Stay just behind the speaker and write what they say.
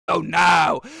Oh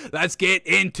no, let's get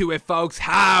into it, folks.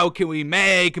 How can we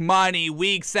make money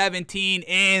week 17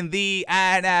 in the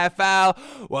NFL?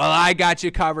 Well, I got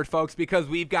you covered, folks, because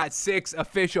we've got 6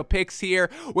 official picks here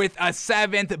with a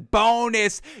 7th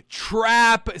bonus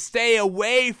trap stay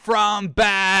away from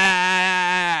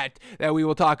bet that we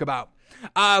will talk about.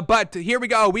 But here we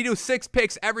go. We do 6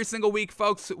 picks every single week,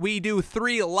 folks. We do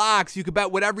 3 locks. You can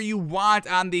bet whatever you want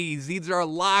on these. These are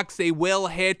locks. They will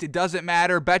hit. It doesn't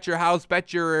matter. Bet your house.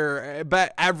 Bet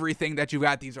everything that you've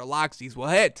got. These are locks. These will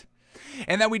hit.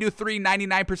 And then we do 3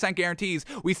 99% guarantees.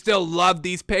 We still love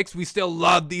these picks. We still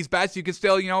love these bets. You can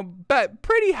still, bet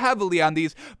pretty heavily on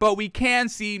these. But we can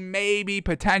see maybe,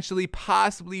 potentially,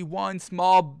 possibly one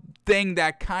small thing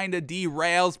that kind of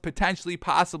derails, potentially,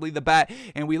 possibly the bet,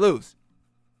 and we lose.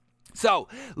 So,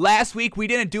 last week, we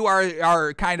didn't do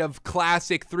our kind of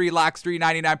classic 3 locks, 3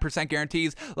 99%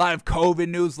 guarantees. A lot of COVID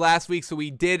news last week, so we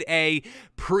did a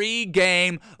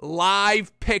pre-game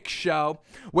live pick show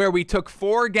where we took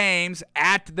 4 games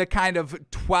at the kind of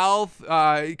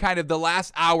 12th, kind of the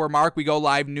last hour mark. We go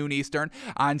live noon Eastern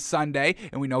on Sunday,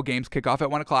 and we know games kick off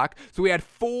at 1 o'clock. So, we had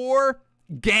 4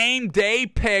 game day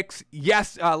picks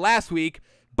last week.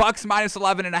 Bucks minus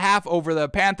 11.5 over the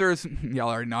Panthers. Y'all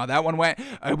already know how that one went.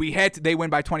 We hit. They win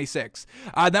by 26.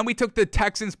 Then we took the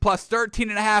Texans plus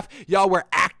 13.5. Y'all were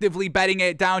actively betting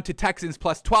it down to Texans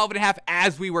plus 12.5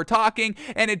 as we were talking,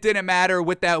 and it didn't matter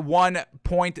with that 1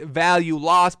 point value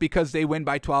loss because they win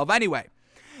by 12 anyway.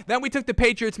 Then we took the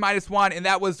Patriots minus 1, and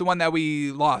that was the one that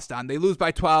we lost on. They lose by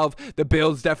 12. The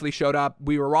Bills definitely showed up.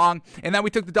 We were wrong. And then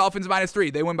we took the Dolphins minus 3.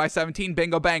 They win by 17.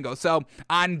 Bingo, bango. So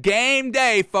on game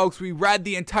day, folks, we read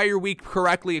the entire week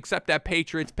correctly except that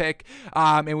Patriots pick,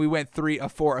 and we went 3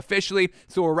 of 4 officially.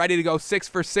 So we're ready to go 6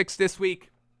 for 6 this week.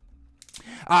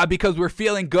 Because we're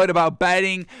feeling good about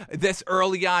betting this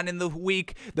early on in the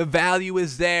week. The value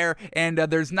is there, and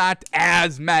there's not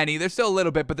as many. There's still a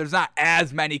little bit, but there's not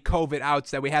as many COVID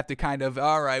outs that we have to kind of,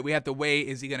 all right, we have to wait.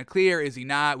 Is he going to clear? Is he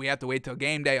not? We have to wait till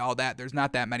game day, all that. There's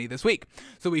not that many this week.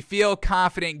 So we feel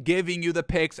confident giving you the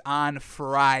picks on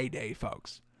Friday,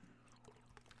 folks.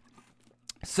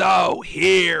 So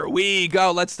here we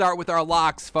go. Let's start with our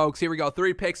locks, folks. Here we go.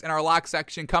 3 picks in our lock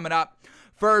section coming up.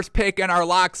 First pick in our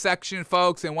lock section,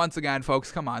 folks. And once again,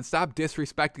 folks, come on. Stop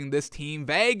disrespecting this team.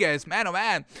 Vegas, man, oh,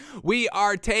 man. We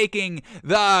are taking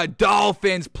the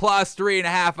Dolphins plus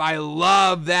 3.5. I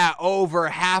love that over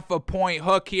half a point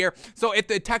hook here. So if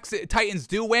the Titans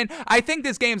do win, I think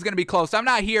this game's going to be close. I'm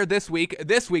not here this week.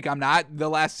 This week I'm not. The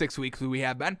last 6 weeks we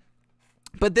have been.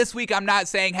 But this week, I'm not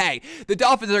saying, hey, the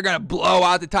Dolphins are going to blow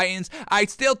out the Titans. I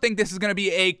still think this is going to be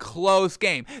a close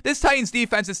game. This Titans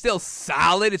defense is still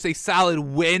solid. It's a solid,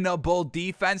 winnable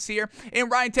defense here. And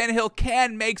Ryan Tannehill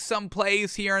can make some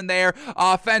plays here and there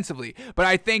offensively. But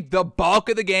I think the bulk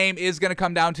of the game is going to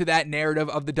come down to that narrative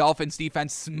of the Dolphins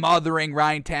defense smothering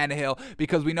Ryan Tannehill,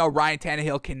 because we know Ryan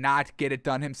Tannehill cannot get it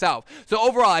done himself. So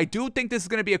overall, I do think this is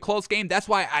going to be a close game. That's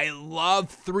why I love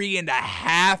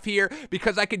 3.5 here,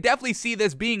 because I could definitely see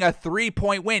this being a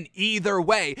 3-point win either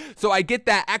way. So I get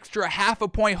that extra half a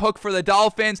point hook for the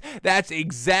Dolphins. That's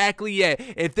exactly it.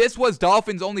 If this was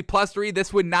Dolphins only plus 3,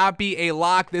 this would not be a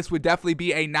lock. This would definitely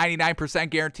be a 99%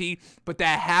 guarantee. But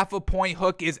that half a point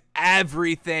hook is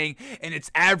everything, and it's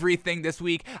everything this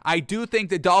week. I do think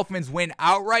the Dolphins win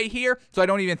outright here, so I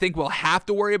don't even think we'll have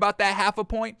to worry about that half a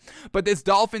point. But this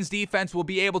Dolphins defense will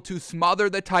be able to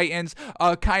smother the Titans.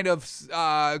 A kind of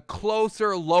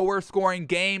closer, lower scoring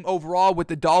game overall with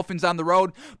the Dolphins on the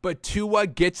road, but Tua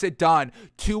gets it done.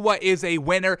 Tua is a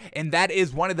winner, and that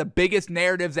is one of the biggest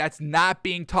narratives that's not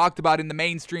being talked about in the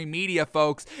mainstream media,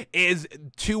 folks, is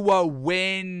Tua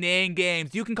winning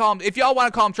games. You can call him, if y'all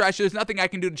want to call him trash, there's nothing I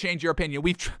can do to change your opinion.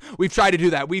 We've tried to do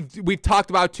that. We've talked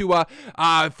about Tua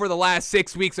for the last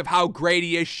 6 weeks of how great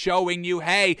he is, showing you,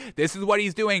 hey, this is what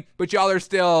he's doing, but y'all are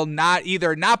still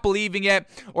either not believing it,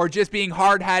 or just being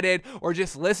hard-headed, or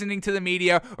just listening to the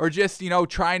media, or just,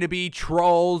 trying to be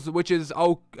trolls, which is,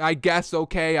 I guess,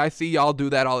 okay. I see y'all do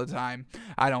that all the time.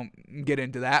 I don't get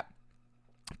into that.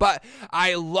 But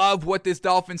I love what this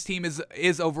Dolphins team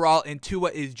is overall, and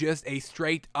Tua is just a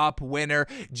straight-up winner.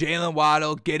 Jalen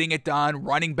Waddle getting it done,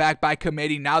 running back by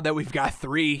committee. Now that we've got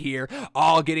 3 here,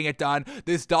 all getting it done.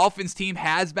 This Dolphins team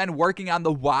has been working on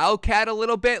the Wildcat a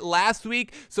little bit last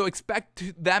week, so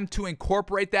expect them to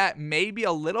incorporate that maybe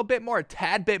a little bit more, a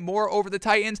tad bit more over the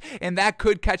Titans, and that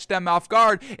could catch them off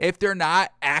guard if they're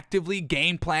not actively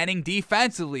game planning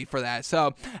defensively for that.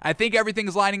 So I think everything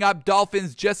is lining up.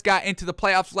 Dolphins just got into the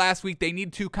playoffs playoffs last week. They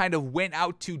need to kind of win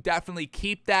out to definitely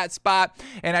keep that spot.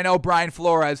 And I know Brian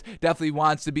Flores definitely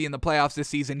wants to be in the playoffs this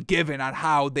season, given on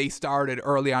how they started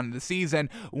early on in the season,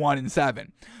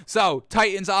 1-7. So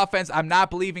Titans offense, I'm not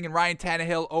believing in Ryan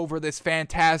Tannehill over this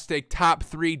fantastic top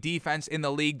 3 defense in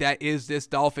the league that is this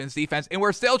Dolphins defense. And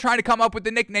we're still trying to come up with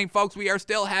the nickname, folks. We are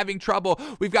still having trouble.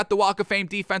 We've got the Walk of Fame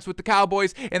defense with the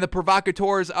Cowboys and the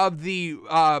provocateurs of the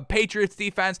Patriots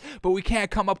defense, but we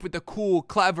can't come up with the cool,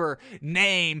 clever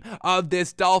name of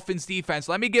this Dolphins defense.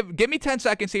 Let me give me 10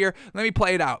 seconds here. Let me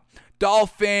play it out.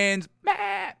 Dolphins,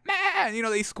 you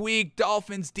know, they squeak.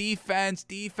 Dolphins defense,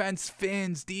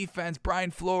 Fins, defense,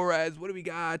 Brian Flores. What do we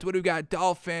got?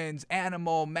 Dolphins,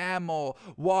 animal, mammal,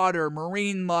 water,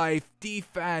 marine life,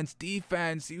 defense.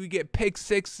 We get pick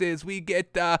sixes. We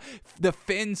get the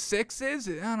fin sixes.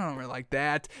 I don't really like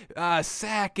that.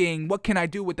 Sacking. What can I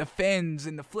do with the fins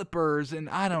and the flippers? And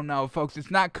I don't know, folks. It's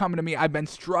not coming to me. I've been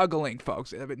struggling, folks.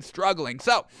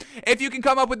 So if you can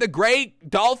come up with a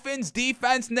great Dolphins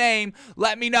defense name,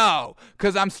 let me know,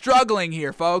 because I'm struggling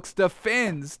here, folks. The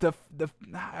fins,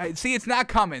 see, it's not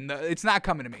coming. It's not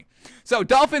coming to me. So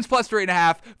Dolphins plus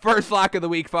 3.5, first lock of the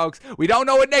week, folks. We don't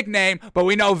know what nickname, but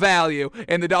we know value,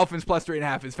 and the Dolphins plus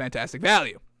 3.5 is fantastic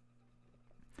value.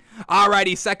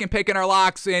 Alrighty, second pick in our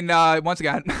locks, and once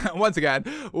again,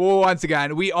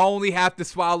 we only have to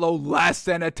swallow less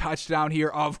than a touchdown here.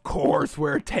 Of course,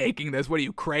 we're taking this. What are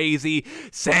you, crazy?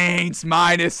 Saints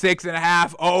minus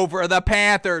 6.5 over the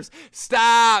Panthers.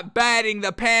 Stop betting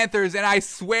the Panthers, and I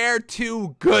swear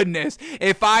to goodness,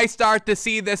 if I start to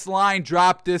see this line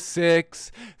drop to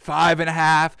 6,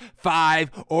 5.5,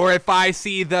 5, or if I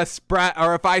see the spread,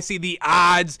 or if I see the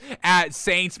odds at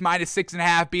Saints minus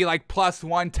 6.5 be like plus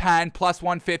 110, plus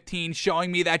 115,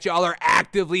 showing me that y'all are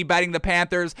actively betting the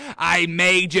Panthers, I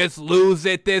may just lose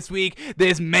it this week.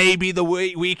 This may be the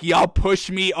week y'all push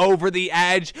me over the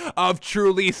edge of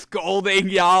truly scolding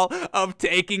y'all, of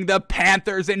taking the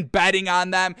Panthers and betting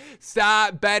on them.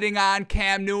 Stop betting on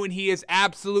Cam Newton. He is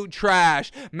absolute trash.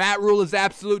 Matt Rule is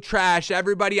absolute trash.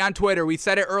 Everybody on Twitter, we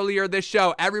said it earlier this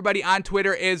show, everybody on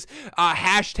Twitter is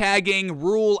hashtagging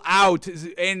Rule out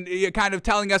and kind of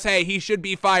telling us, hey, he should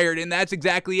be fired, and that's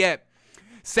exactly it.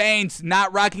 Saints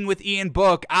not rocking with Ian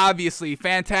Book, obviously,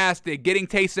 fantastic. Getting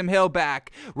Taysom Hill back,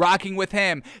 rocking with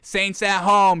him. Saints at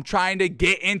home, trying to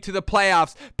get into the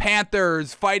playoffs.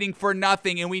 Panthers fighting for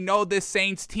nothing, and we know this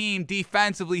Saints team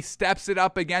defensively steps it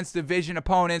up against division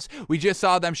opponents. We just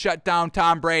saw them shut down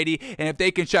Tom Brady, and if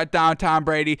they can shut down Tom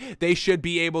Brady, they should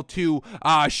be able to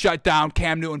shut down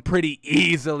Cam Newton pretty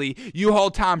easily. You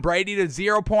hold Tom Brady to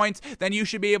 0 points, then you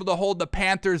should be able to hold the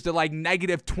Panthers to like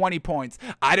negative 20 points.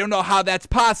 I don't know how that's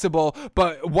possible,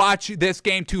 but watch this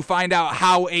game to find out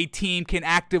how a team can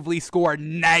actively score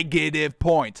negative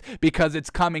points, because it's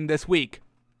coming this week.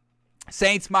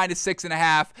 Saints minus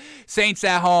 6.5. Saints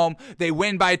at home. They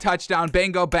win by a touchdown.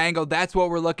 Bingo, bango. That's what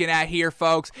we're looking at here,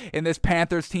 folks. And this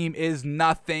Panthers team is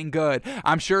nothing good.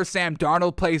 I'm sure Sam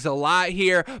Darnold plays a lot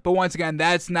here, but once again,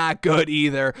 that's not good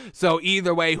either. So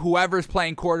either way, whoever's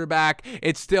playing quarterback,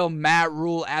 it's still Matt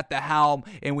Rule at the helm,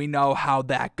 and we know how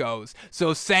that goes.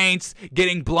 So Saints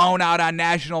getting blown out on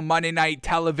national Monday night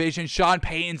television. Sean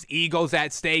Payton's egos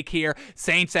at stake here.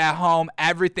 Saints at home.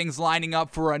 Everything's lining up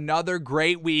for another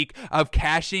great week of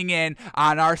cashing in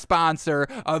on our sponsor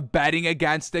of betting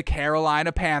against the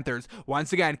Carolina Panthers.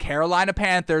 Once again, Carolina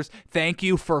Panthers, thank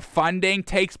you for funding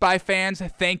Takes by Fans.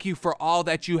 Thank you for all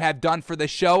that you have done for the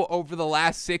show over the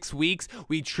last 6 weeks.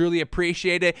 We truly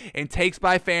appreciate it, and Takes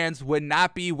by Fans would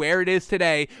not be where it is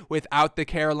today without the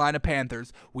Carolina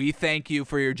Panthers. We thank you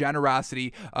for your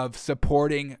generosity of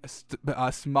supporting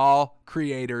small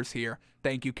creators here.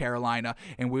 Thank you, Carolina.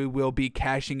 And we will be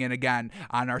cashing in again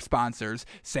on our sponsors,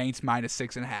 Saints minus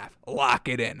 6.5. Lock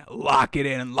it in. Lock it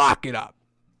in and lock it up.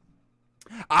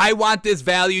 I want this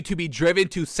value to be driven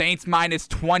to Saints minus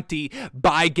 20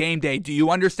 by game day. Do you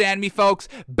understand me, folks?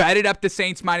 Bet it up to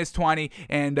Saints minus 20,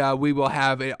 and we will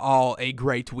have it all a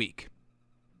great week.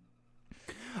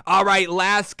 All right,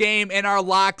 last game in our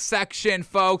lock section,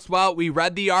 folks. Well, we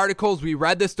read the articles, we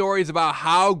read the stories about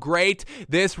how great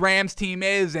this Rams team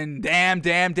is, and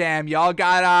damn, y'all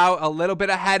got out a little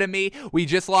bit ahead of me. We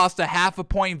just lost a ½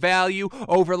 point value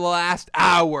over the last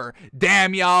hour.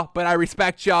 Damn, y'all, but I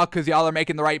respect y'all because y'all are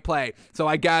making the right play. So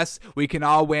I guess we can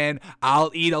all win.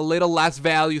 I'll eat a little less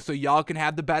value so y'all can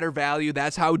have the better value.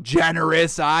 That's how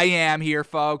generous I am here,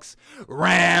 folks.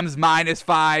 Rams minus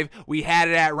 5. We had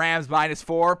it at Rams minus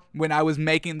 4 when I was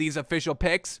making these official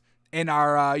picks in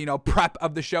our prep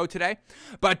of the show today.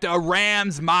 But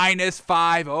Rams minus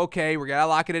 5. Okay, we're gonna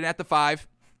lock it in at the 5.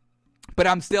 but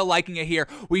I'm still liking it here.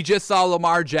 We just saw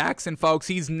Lamar Jackson, folks.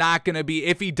 He's not going to be,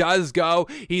 if he does go,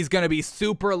 he's going to be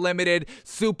super limited,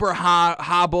 super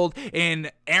hobbled,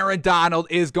 and Aaron Donald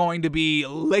is going to be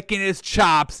licking his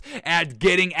chops at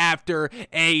getting after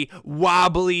a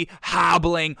wobbly,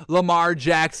 hobbling Lamar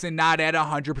Jackson not at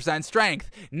 100% strength.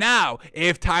 Now,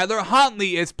 if Tyler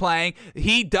Huntley is playing,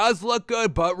 he does look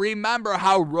good, but remember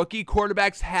how rookie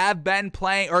quarterbacks have been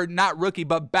playing, or not rookie,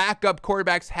 but backup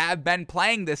quarterbacks have been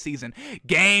playing this season.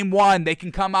 Game 1, they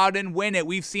can come out and win it.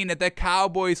 We've seen it. The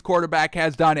Cowboys quarterback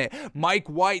has done it. Mike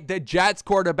White, the Jets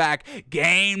quarterback,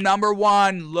 game number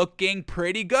 1, looking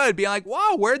pretty good. Being like,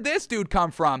 whoa, where'd this dude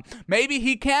come from? Maybe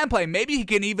he can play. Maybe he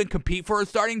can even compete for a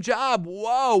starting job.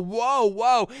 Whoa, whoa,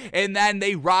 whoa. And then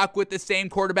they rock with the same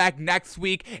quarterback next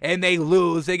week, and they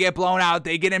lose. They get blown out.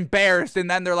 They get embarrassed. And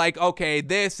then they're like, okay,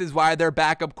 this is why they're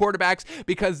backup quarterbacks,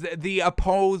 because the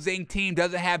opposing team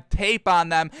doesn't have tape on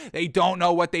them. They don't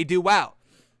know what they do well.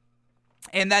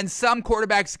 And then some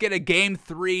quarterbacks get a game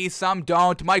 3, some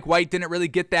don't. Mike White didn't really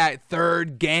get that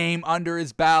third game under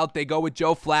his belt. They go with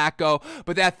Joe Flacco.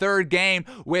 But that third game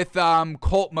with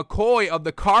Colt McCoy of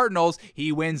the Cardinals,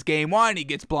 he wins game 1. He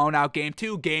gets blown out game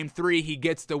 2. Game 3, he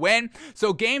gets the win.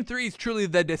 So game 3 is truly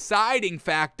the deciding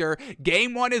factor.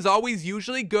 Game 1 is always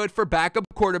usually good for backup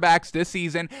quarterbacks this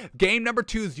season. Game number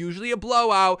 2 is usually a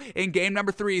blowout. And game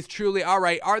number 3 is truly, all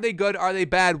right, are they good? Are they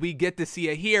bad? We get to see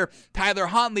it here. Tyler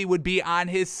Huntley would be on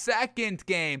his second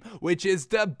game, which is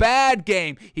the bad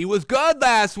game. He was good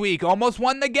last week, almost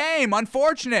won the game.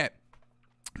 Unfortunate.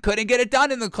 Couldn't get it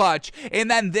done in the clutch.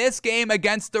 And then this game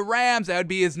against the Rams, that would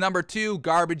be his number 2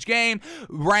 garbage game.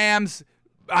 Rams,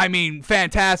 I mean,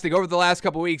 fantastic over the last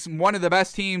couple weeks. One of the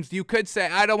best teams, you could say.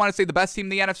 I don't want to say the best team in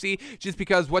the NFC just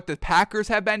because what the Packers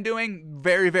have been doing,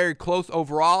 very, very close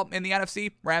overall in the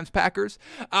NFC, Rams-Packers.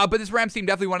 But this Rams team,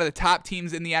 definitely one of the top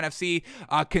teams in the NFC,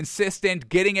 consistent,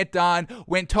 getting it done,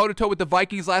 went toe-to-toe with the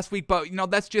Vikings last week, but, you know,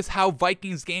 that's just how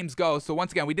Vikings games go. So,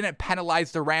 once again, we didn't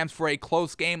penalize the Rams for a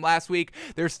close game last week.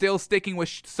 They're still sticking with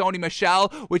Sony Michel,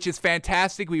 which is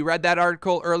fantastic. We read that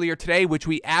article earlier today, which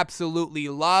we absolutely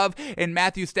love, and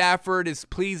Matthew Stafford is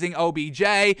pleasing OBJ.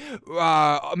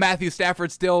 Matthew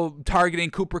Stafford still targeting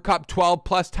Cooper Kupp 12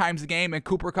 plus times a game, and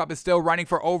Cooper Kupp is still running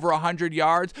for over 100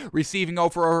 yards, receiving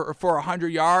over for 100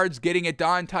 yards, getting it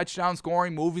done, touchdown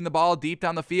scoring, moving the ball deep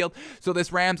down the field. So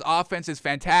this Rams offense is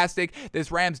fantastic.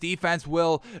 This Rams defense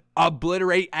will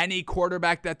obliterate any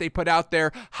quarterback that they put out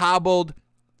there. Hobbled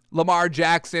Lamar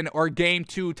Jackson, or game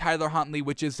 2, Tyler Huntley,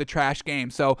 which is the trash game.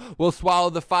 So we'll swallow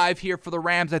the 5 here for the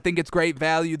Rams. I think it's great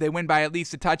value. They win by at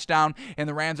least a touchdown, and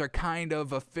the Rams are kind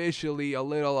of officially a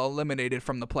little eliminated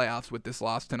from the playoffs with this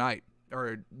loss tonight,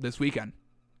 or this weekend.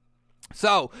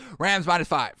 So Rams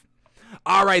 -5.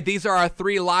 All right, these are our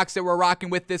 3 locks that we're rocking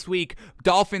with this week.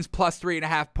 Dolphins plus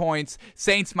 3.5 points,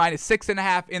 Saints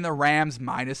 -6.5, and the Rams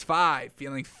 -5.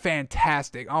 Feeling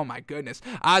fantastic. Oh my goodness.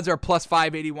 Odds are plus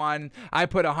 581. I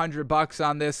put $100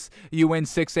 on this. You win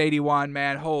 681,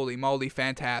 man. Holy moly,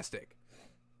 fantastic.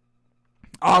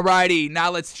 Alrighty,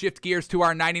 now let's shift gears to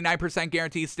our 99%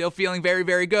 guarantee. Still feeling very,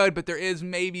 very good, but there is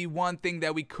maybe one thing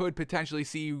that we could potentially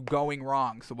see going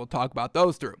wrong. So we'll talk about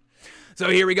those through. So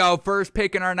here we go. First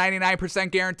pick in our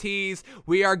 99% guarantees.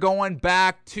 We are going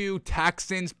back to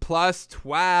Texans plus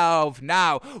 12.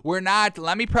 Now, we're not,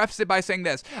 let me preface it by saying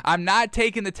this. I'm not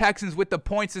taking the Texans with the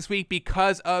points this week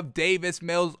because of Davis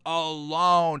Mills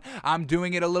alone. I'm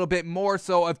doing it a little bit more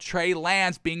so of Trey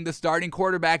Lance being the starting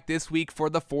quarterback this week for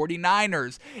the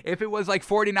 49ers. If it was like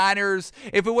 49ers,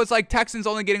 if it was like Texans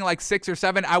only getting like 6 or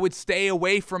 7, I would stay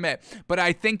away from it. But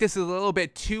I think this is a little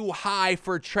bit too high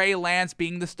for Trey Lance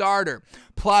being the starter.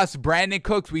 Plus, Brandon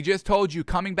Cooks, we just told you,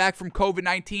 coming back from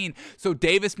COVID-19. So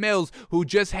Davis Mills, who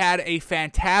just had a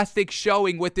fantastic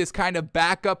showing with this kind of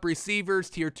backup receivers,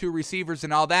 tier 2 receivers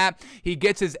and all that, he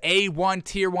gets his A1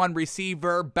 tier 1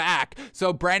 receiver back.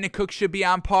 So Brandon Cooks should be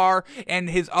on par, and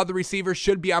his other receivers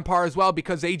should be on par as well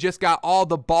because they just got all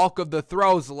the bulk of the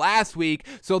throws last week,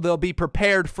 so they'll be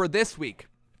prepared for this week.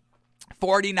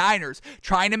 49ers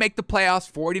trying to make the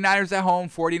playoffs, 49ers at home,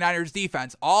 49ers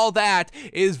defense. All that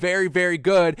is very, very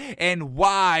good, and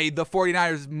why the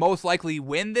 49ers most likely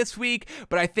win this week.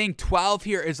 But I think 12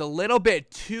 here is a little bit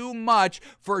too much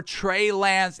for Trey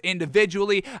Lance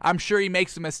individually. I'm sure he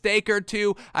makes a mistake or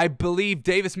two. I believe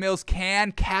Davis Mills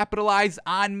can capitalize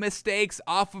on mistakes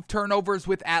off of turnovers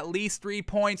with at least 3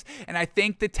 points, and I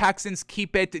think the Texans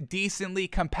keep it decently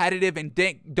competitive and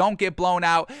don't get blown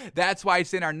out. That's why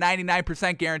it's in our 99%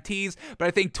 99% guarantees, but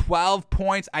I think 12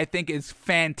 points I think is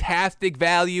fantastic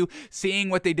value. Seeing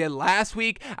what they did last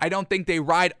week, I don't think they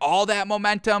ride all that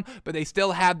momentum, but they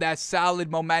still have that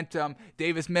solid momentum.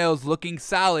 Davis Mills looking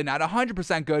solid, not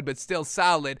 100% good, but still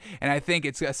solid, and I think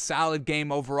it's a solid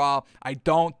game overall. I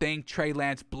don't think Trey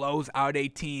Lance blows out a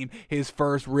team his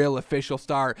first real official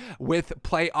start with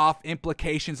playoff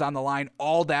implications on the line,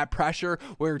 all that pressure,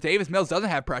 where Davis Mills doesn't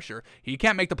have pressure. He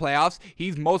can't make the playoffs.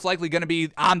 He's most likely going to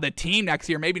be on the team next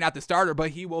year, maybe not the starter,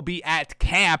 but he will be at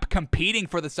camp competing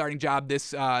for the starting job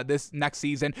this next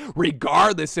season,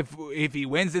 regardless if he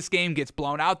wins this game, gets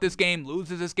blown out this game,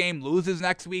 loses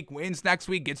next week, wins next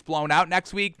week, gets blown out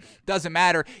next week, doesn't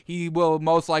matter. He will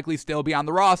most likely still be on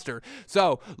the roster.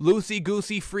 So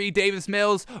loosey-goosey free Davis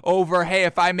Mills over, hey,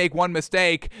 if I make one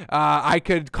mistake, I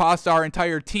could cost our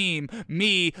entire team.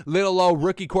 Me, little old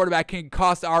rookie quarterback, can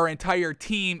cost our entire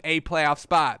team a playoff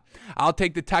spot. I'll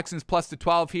take the Texans plus the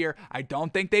 12 here. I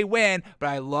don't think they win, but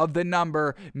I love the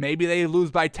number. Maybe they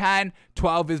lose by 10.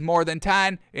 12 is more than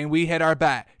 10, and we hit our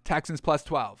bet. Texans plus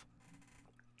 12.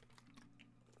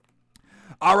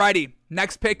 Alrighty,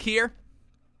 next pick here.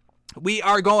 We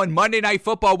are going Monday Night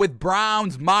Football with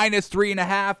Browns minus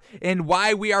 3.5, and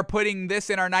why we are putting this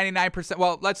in our 99%.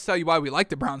 Well, let's tell you why we like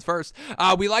the Browns first.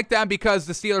 We like them because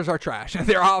the Steelers are trash.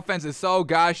 Their offense is so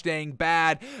gosh dang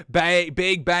bad.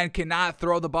 Big Ben cannot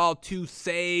throw the ball to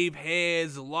save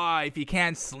his life. He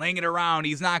can't sling it around.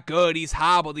 He's not good. He's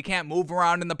hobbled. He can't move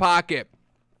around in the pocket.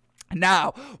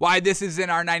 Now, why this is in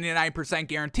our 99%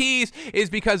 guarantees is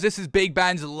because this is Big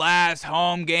Ben's last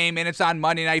home game, and it's on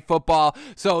Monday Night Football.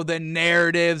 So the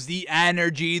narratives, the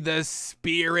energy, the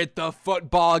spirit, the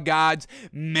football gods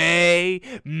may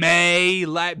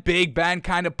let Big Ben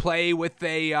kind of play with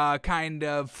a kind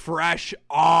of fresh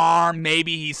arm.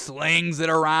 Maybe he slings it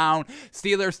around.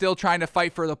 Steelers still trying to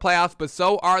fight for the playoffs, but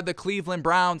so are the Cleveland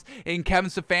Browns. And Kevin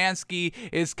Stefanski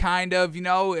is kind of,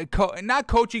 not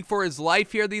coaching for his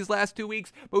life here these last 2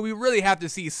 weeks, but we really have to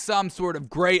see some sort of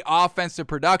great offensive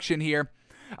production here.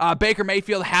 Baker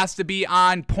Mayfield has to be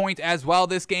on point as well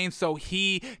this game, so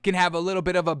he can have a little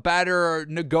bit of a better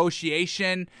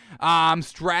negotiation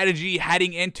strategy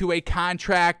heading into a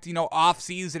contract, off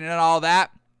season and all that.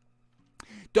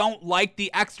 Don't like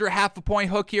the extra half a point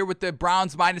hook here with the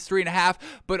Browns minus 3.5,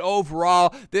 but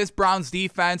overall, this Browns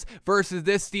defense versus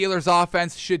this Steelers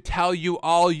offense should tell you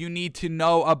all you need to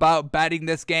know about betting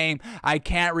this game. I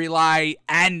can't rely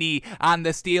any on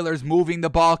the Steelers moving the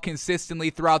ball consistently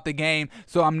throughout the game,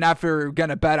 so I'm never going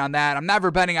to bet on that. I'm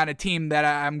never betting on a team that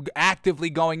I'm actively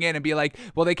going in and be like,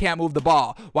 well, they can't move the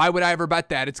ball. Why would I ever bet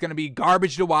that? It's going to be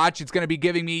garbage to watch. It's going to be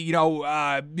giving me,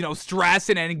 stress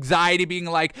and anxiety, being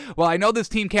like, well, I know this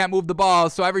team can't move the ball,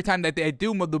 so every time that they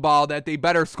do move the ball, that they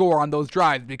better score on those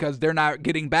drives because they're not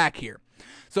getting back here.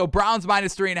 So Browns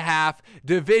minus 3.5,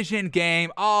 division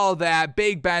game, all that,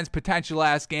 Big Ben's potential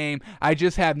last game. I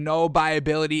just have no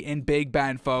viability in Big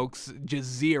Ben, folks. Just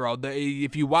zero.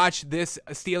 If you watch this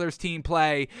Steelers team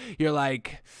play, you're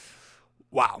like,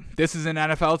 wow, this is an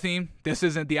NFL team. This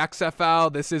isn't the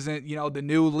XFL. This isn't, the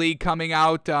new league coming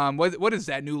out. What is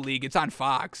that new league? It's on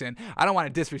Fox, and I don't want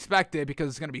to disrespect it because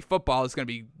it's going to be football. It's going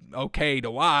to be okay to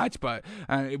watch, but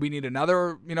we need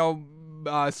another,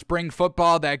 spring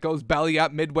football that goes belly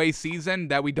up midway season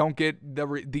that we don't get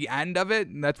the end of it,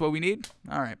 and that's what we need.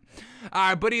 All right,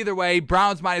 but either way,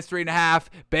 Browns minus 3.5.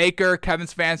 Baker, Kevin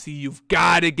Stefanski, you've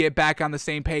got to get back on the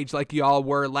same page like y'all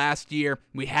were last year.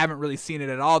 We haven't really seen it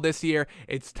at all this year.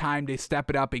 It's time to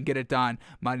step it up and get it done.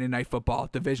 Monday Night Football,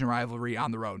 division rivalry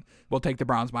on the road. We'll take the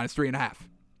Browns minus 3.5.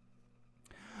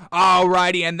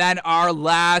 Alrighty, and then our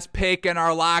last pick in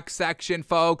our lock section,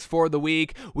 folks, for the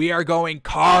week. We are going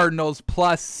Cardinals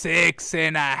plus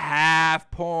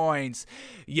 6.5 points.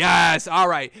 Yes, all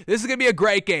right. This is going to be a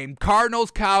great game.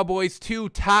 Cardinals, Cowboys, two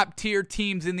top-tier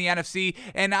teams in the NFC,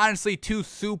 and honestly, two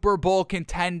Super Bowl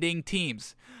contending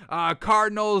teams.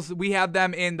 Cardinals, we have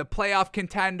them in the playoff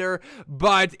contender,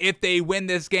 but if they win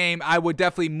this game, I would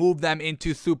definitely move them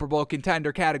into Super Bowl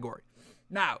contender category.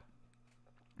 Now,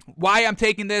 why I'm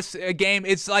taking this game,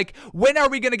 it's like, when are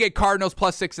we going to get Cardinals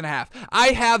plus 6.5? I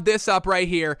have this up right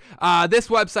here. This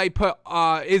website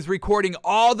is recording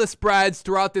all the spreads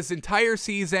throughout this entire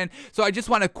season, so I just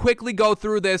want to quickly go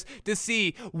through this to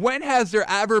see, when has there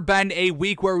ever been a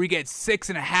week where we get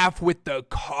 6.5 with the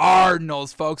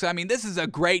Cardinals, folks? I mean, this is a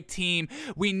great team.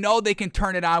 We know they can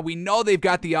turn it on. We know they've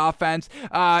got the offense.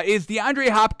 Is DeAndre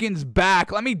Hopkins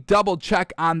back? Let me double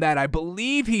check on that. I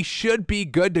believe he should be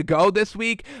good to go this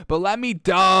week, but let me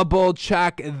double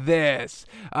check this.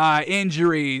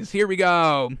 Injuries. Here we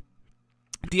go.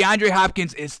 DeAndre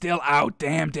Hopkins is still out.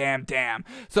 Damn.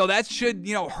 So that should,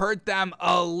 hurt them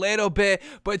a little bit.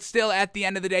 But still, at the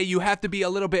end of the day, you have to be a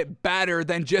little bit better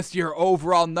than just your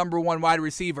overall number one wide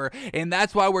receiver. And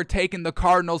that's why we're taking the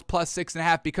Cardinals plus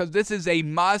 6.5, because this is a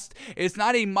must. It's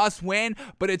not a must win,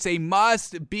 but it's a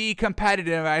must be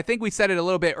competitive. I think we said it a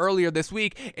little bit earlier this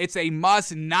week. It's a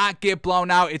must not get blown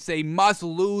out. It's a must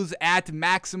lose at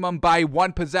maximum by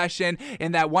one possession.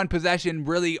 And that one possession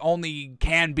really only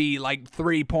can be like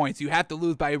 3 points. You have to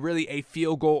lose by really a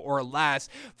field goal or less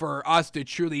for us to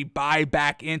truly buy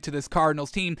back into this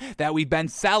Cardinals team that we've been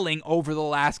selling over the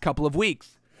last couple of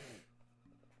weeks.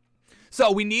 So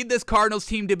we need this Cardinals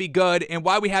team to be good, and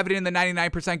why we have it in the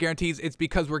 99% guarantees, it's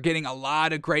because we're getting a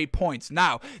lot of great points.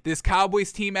 Now, this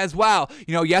Cowboys team as well,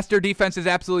 yes, their defense is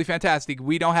absolutely fantastic.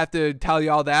 We don't have to tell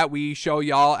y'all that. We show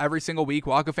y'all every single week,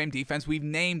 Walk of Fame defense. We've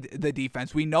named the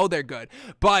defense. We know they're good.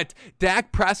 But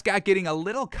Dak Prescott getting a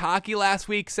little cocky last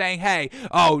week saying, hey,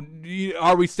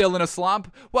 are we still in a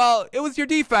slump? Well, it was your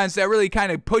defense that really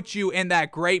kind of put you in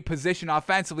that great position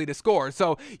offensively to score.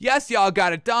 So, yes, y'all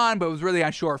got it done, but it was really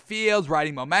on short fields,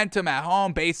 riding momentum at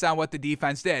home based on what the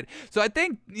defense did. So I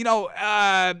think,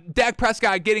 Dak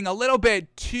Prescott getting a little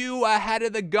bit too ahead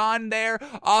of the gun there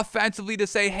offensively to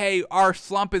say, hey, our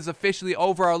slump is officially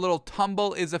over. Our little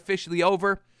tumble is officially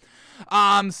over.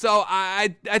 So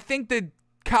I think the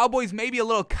Cowboys may be a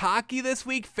little cocky this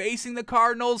week facing the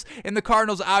Cardinals, and the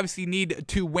Cardinals obviously need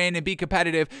to win and be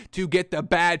competitive to get the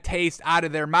bad taste out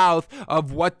of their mouth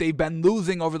of what they've been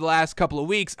losing over the last couple of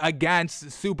weeks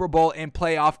against Super Bowl and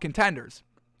playoff contenders.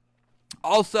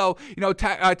 Also,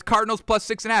 Cardinals plus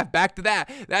 6.5. Back to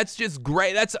that. That's just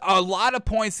great. That's a lot of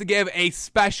points to give a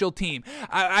special team.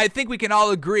 I think we can all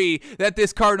agree that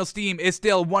this Cardinals team is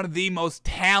still one of the most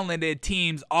talented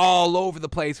teams all over the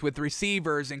place with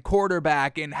receivers and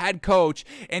quarterback and head coach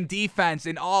and defense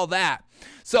and all that.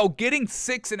 So getting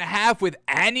 6.5 with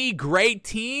any great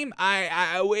team,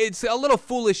 it's a little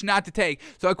foolish not to take.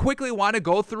 So I quickly want to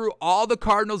go through all the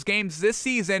Cardinals games this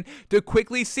season to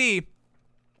quickly see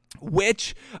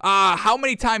how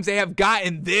many times they have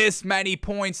gotten this many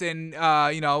points, and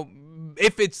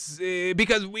if it's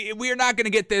because we are not going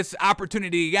to get this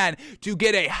opportunity again to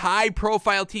get a high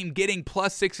profile team getting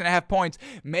plus 6.5 points.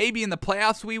 Maybe in the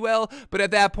playoffs we will, but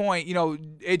at that point,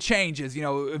 it changes.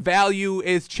 Value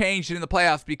is changed in the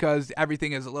playoffs because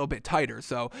everything is a little bit tighter.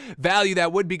 So value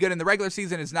that would be good in the regular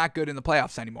season is not good in the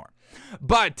playoffs anymore.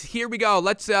 But here we go.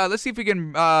 Let's see if we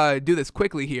can do this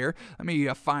quickly here. Let me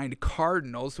find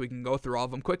Cardinals so we can go through all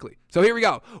of them quickly. So here we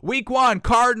go. Week 1,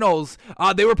 Cardinals.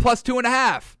 They were plus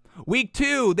 2.5. Week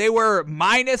 2, they were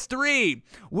 -3.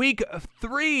 Week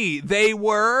 3, they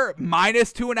were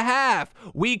 -2.5.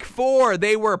 Week 4,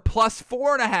 they were plus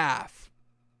 4.5.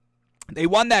 They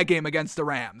won that game against the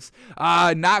Rams.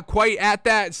 Not quite at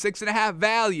that 6.5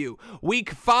 value.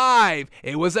 Week 5,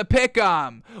 it was a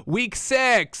pick'em. Week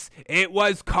 6, it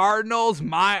was Cardinals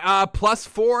plus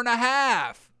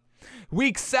 4.5.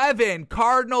 Week 7,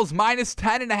 Cardinals minus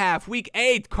 10.5. Week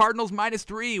 8, Cardinals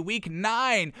 -3. Week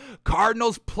 9,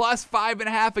 Cardinals plus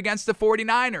 5.5 against the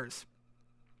 49ers.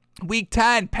 Week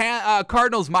 10,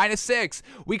 Cardinals -6.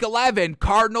 Week 11,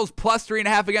 Cardinals plus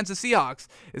 3.5 against the Seahawks.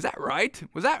 Is that right?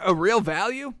 Was that a real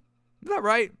value? Is that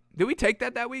right? Did we take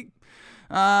that week?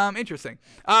 Interesting.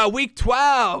 Week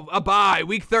 12, a bye.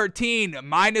 Week 13,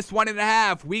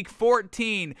 -1.5. Week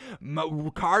 14,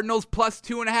 Cardinals plus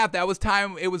 2.5. That was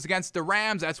time it was against the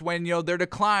Rams. That's when, their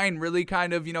decline really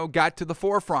kind of, got to the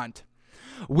forefront.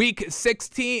 Week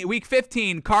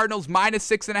 15, Cardinals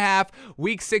 -6.5.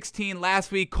 Week 16,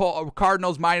 last week,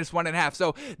 Cardinals -1.5.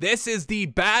 So this is the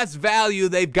best value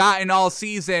they've gotten all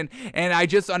season, and I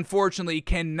just unfortunately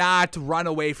cannot run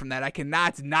away from that. I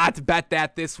cannot not bet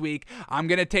that this week. I'm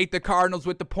going to take the Cardinals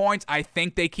with the points. I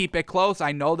think they keep it close.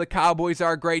 I know the Cowboys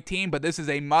are a great team, but this is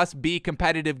a must-be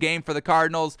competitive game for the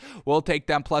Cardinals. We'll take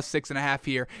them plus 6.5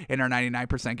 here in our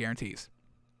 99% guarantees.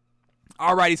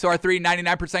 Alrighty, so our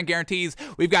 99% guarantees,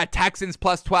 we've got Texans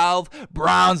plus 12,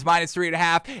 Browns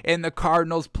 -3.5, and the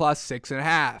Cardinals plus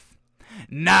 6.5.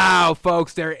 Now,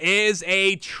 folks, there is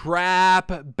a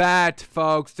trap bet,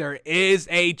 folks. There is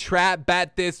a trap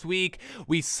bet this week.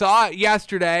 We saw it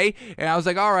yesterday, and I was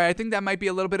like, all right, I think that might be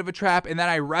a little bit of a trap, and then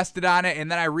I rested on it, and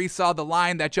then I resaw the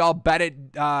line that y'all bet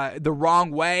it the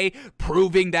wrong way,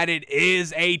 proving that it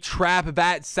is a trap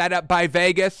bet set up by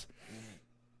Vegas.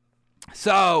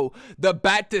 So, the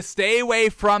bet to stay away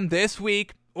from this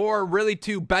week or really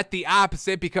to bet the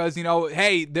opposite because, you know,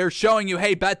 hey, they're showing you,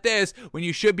 hey, bet this when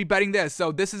you should be betting this.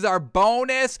 So this is our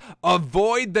bonus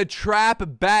avoid the trap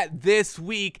bet this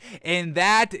week, and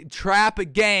that trap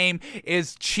game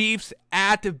is Chiefs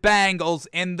at Bengals,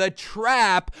 and the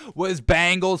trap was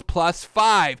Bengals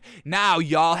 +5. Now,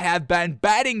 y'all have been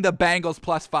betting the Bengals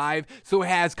 +5, so it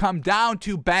has come down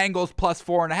to Bengals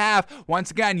 +4.5.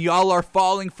 Once again, y'all are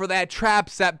falling for that trap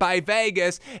set by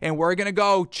Vegas, and we're going to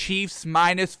go Chiefs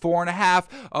 -4.5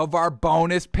 of our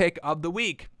bonus pick of the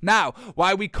week. Now,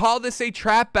 why we call this a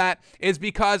trap bet is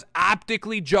because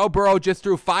optically Joe Burrow just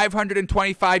threw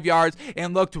 525 yards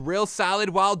and looked real solid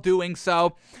while doing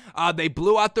so. They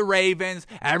blew out the Ravens.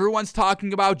 Everyone's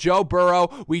talking about Joe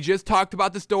Burrow. We just talked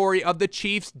about the story of the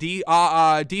Chiefs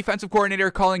defensive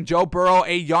coordinator calling Joe Burrow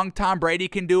a young Tom Brady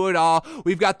can do it all.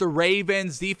 We've got the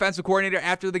Ravens defensive coordinator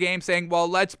after the game saying, well,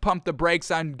 let's pump the brakes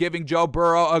on giving Joe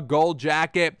Burrow a gold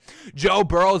jacket. Joe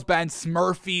Burrow's been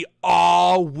Smurfy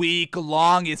all week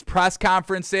long. His press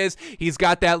conferences, he's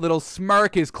got that little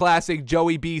smirk, his classic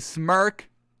Joey B smirk.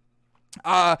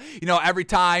 You know, every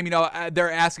time, you know, they're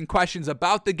asking questions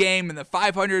about the game and the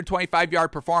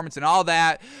 525-yard performance and all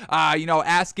that, you know,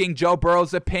 asking Joe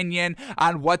Burrow's opinion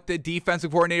on what the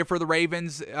defensive coordinator for the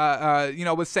Ravens, you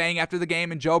know, was saying after the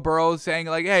game, and Joe Burrow saying,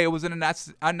 like, hey, it was an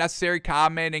unnecessary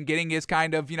comment, and getting his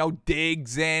kind of, you know,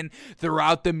 digs in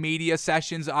throughout the media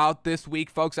sessions out this week,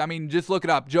 folks. I mean, just look it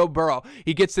up. Joe Burrow,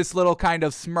 he gets this little kind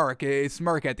of smirk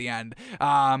at the end.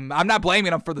 I'm not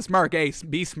blaming him for the smirk. Hey,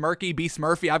 be smirky, be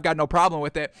smurfy. I've got no problem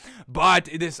with it, but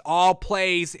this all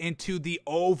plays into the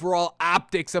overall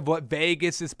optics of what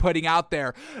Vegas is putting out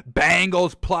there.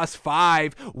 Bengals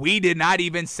 +5. We did not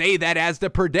even say that as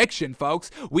the prediction, folks.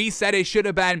 We said it should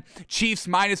have been Chiefs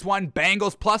 -1,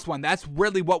 Bengals +1. That's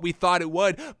really what we thought it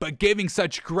would, but giving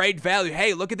such great value.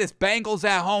 Hey, look at this, Bengals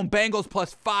at home, Bengals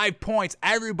 +5 points.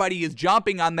 Everybody is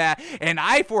jumping on that, and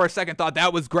I for a second thought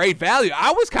that was great value.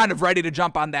 I was kind of ready to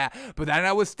jump on that, but then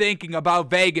I was thinking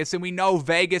about Vegas, and we know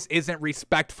Vegas isn't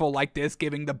respectful like this,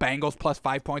 giving the Bengals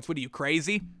 +5 points. What are you,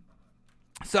 crazy?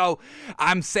 So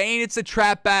I'm saying it's a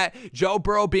trap bet. Joe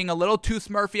Burrow being a little too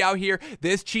smurfy out here.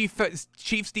 This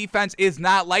Chiefs defense is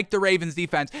not like the Ravens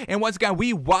defense. And once again,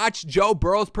 we watched Joe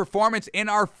Burrow's performance in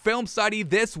our film study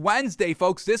this Wednesday,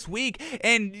 folks, this week.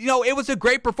 And, you know, it was a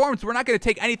great performance. We're not going to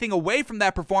take anything away from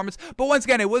that performance. But once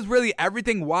again, it was really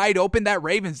everything wide open. That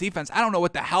Ravens defense, I don't know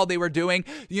what the hell they were doing.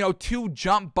 You know, 2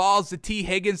 jump balls to T.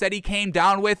 Higgins that he came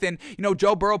down with. And, you know,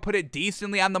 Joe Burrow put it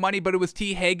decently on the money, but it was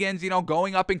T. Higgins, you know,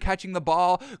 going up and catching the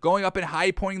ball, going up and high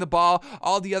pointing the ball.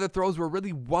 All the other throws were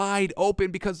really wide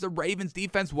open because the Ravens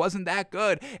defense wasn't that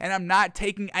good. And I'm not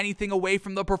taking anything away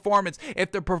from the performance.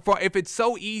 If it's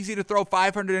so easy to throw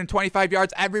 525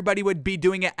 yards, everybody would be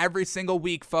doing it every single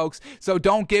week, folks. So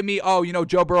don't give me, oh, you know,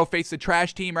 Joe Burrow faced a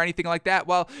trash team or anything like that.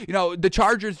 Well, you know, the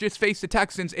Chargers just faced the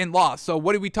Texans and lost. So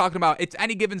what are we talking about? It's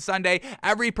any given Sunday.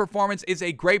 Every performance is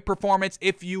a great performance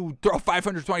if you throw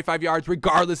 525 yards,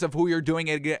 regardless of who you're doing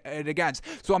it against.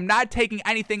 So I'm not taking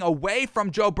anything away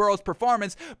from Joe Burrow's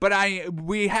performance, but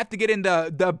we have to get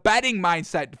into the betting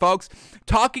mindset, folks.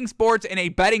 Talking sports and a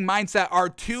betting mindset are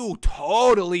two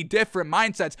totally different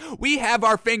mindsets. We have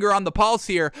our finger on the pulse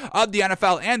here of the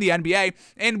NFL and the NBA,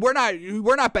 and we're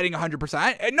not betting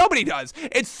 100%. And nobody does.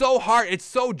 It's so hard. It's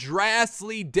so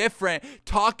drastically different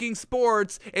talking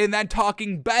sports and then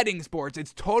talking betting sports.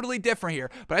 It's totally different here,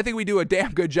 but I think we do a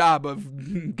damn good job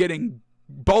of getting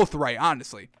both right,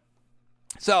 honestly.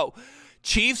 So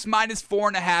Chiefs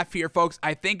 -4.5 here, folks,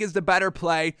 I think is the better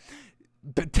play.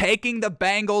 But taking the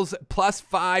Bengals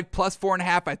 +5,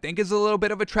 +4.5, I think is a little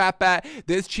bit of a trap bet.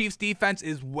 This Chiefs defense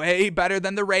is way better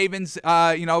than the Ravens,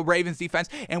 Ravens defense.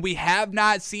 And we have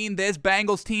not seen this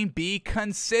Bengals team be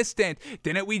consistent.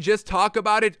 Didn't we just talk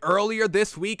about it earlier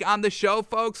this week on the show,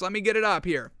 folks? Let me get it up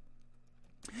here.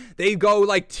 They go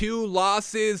like 2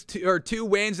 losses, 2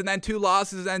 wins, and then 2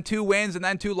 losses, and then 2 wins, and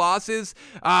then 2 losses.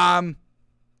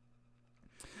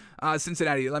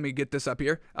 Cincinnati, let me get this up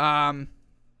here.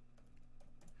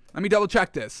 Let me double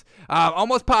check this.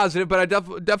 Almost positive, but I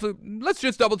definitely, let's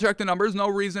just double check the numbers. No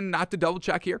reason not to double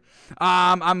check here.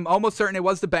 I'm almost certain it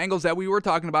was the Bengals that we were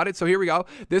talking about it. So here we go.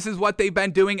 This is what they've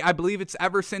been doing. I believe it's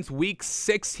ever since week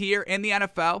 6 here in the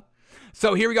NFL.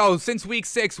 So here we go. Since week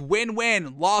 6,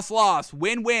 win-win, loss-loss,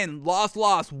 win-win,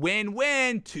 loss-loss,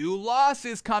 win-win. 2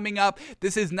 losses coming up.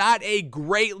 This is not a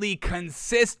greatly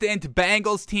consistent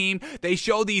Bengals team. They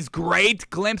show these great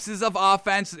glimpses of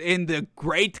offense in the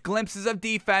great glimpses of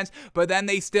defense, but then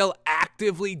they still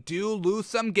actively do lose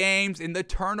some games in the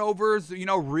turnovers,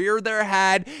 rear their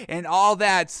head and all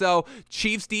that. So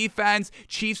Chiefs defense,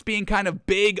 Chiefs being kind of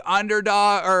big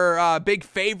underdog or big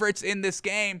favorites in this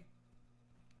game.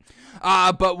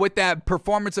 But with that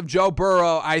performance of Joe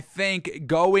Burrow, I think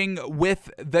going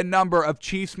with the number of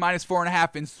Chiefs minus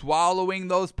 4.5 and swallowing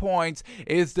those points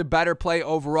is the better play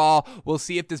overall. We'll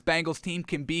see if this Bengals team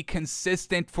can be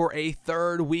consistent for a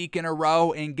 3rd week in a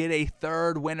row and get a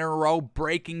 3rd win in a row,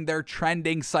 breaking their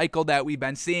trending cycle that we've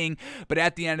been seeing. But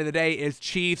at the end of the day, it's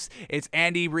Chiefs, it's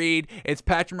Andy Reid, it's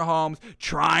Patrick Mahomes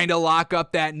trying to lock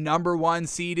up that number 1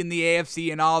 seed in the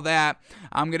AFC and all that.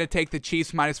 I'm going to take the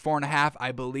Chiefs minus 4.5.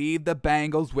 I believe the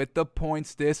Bengals with the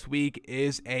points this week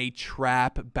is a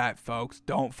trap bet, folks.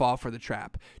 Don't fall for the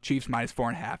trap. Chiefs minus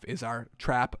 4.5 is our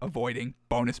trap avoiding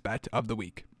bonus bet of the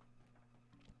week.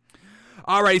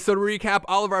 All right, so to recap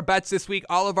all of our bets this week,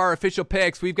 all of our official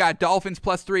picks, we've got Dolphins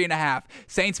plus 3.5,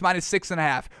 Saints minus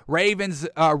 6.5,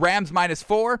 Rams minus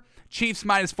 4, Chiefs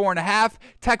minus 4.5,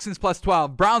 Texans plus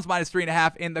 12, Browns minus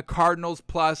 3.5, and the Cardinals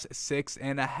plus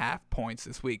 6.5 points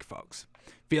this week, folks.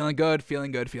 Feeling good,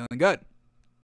 feeling good, feeling good.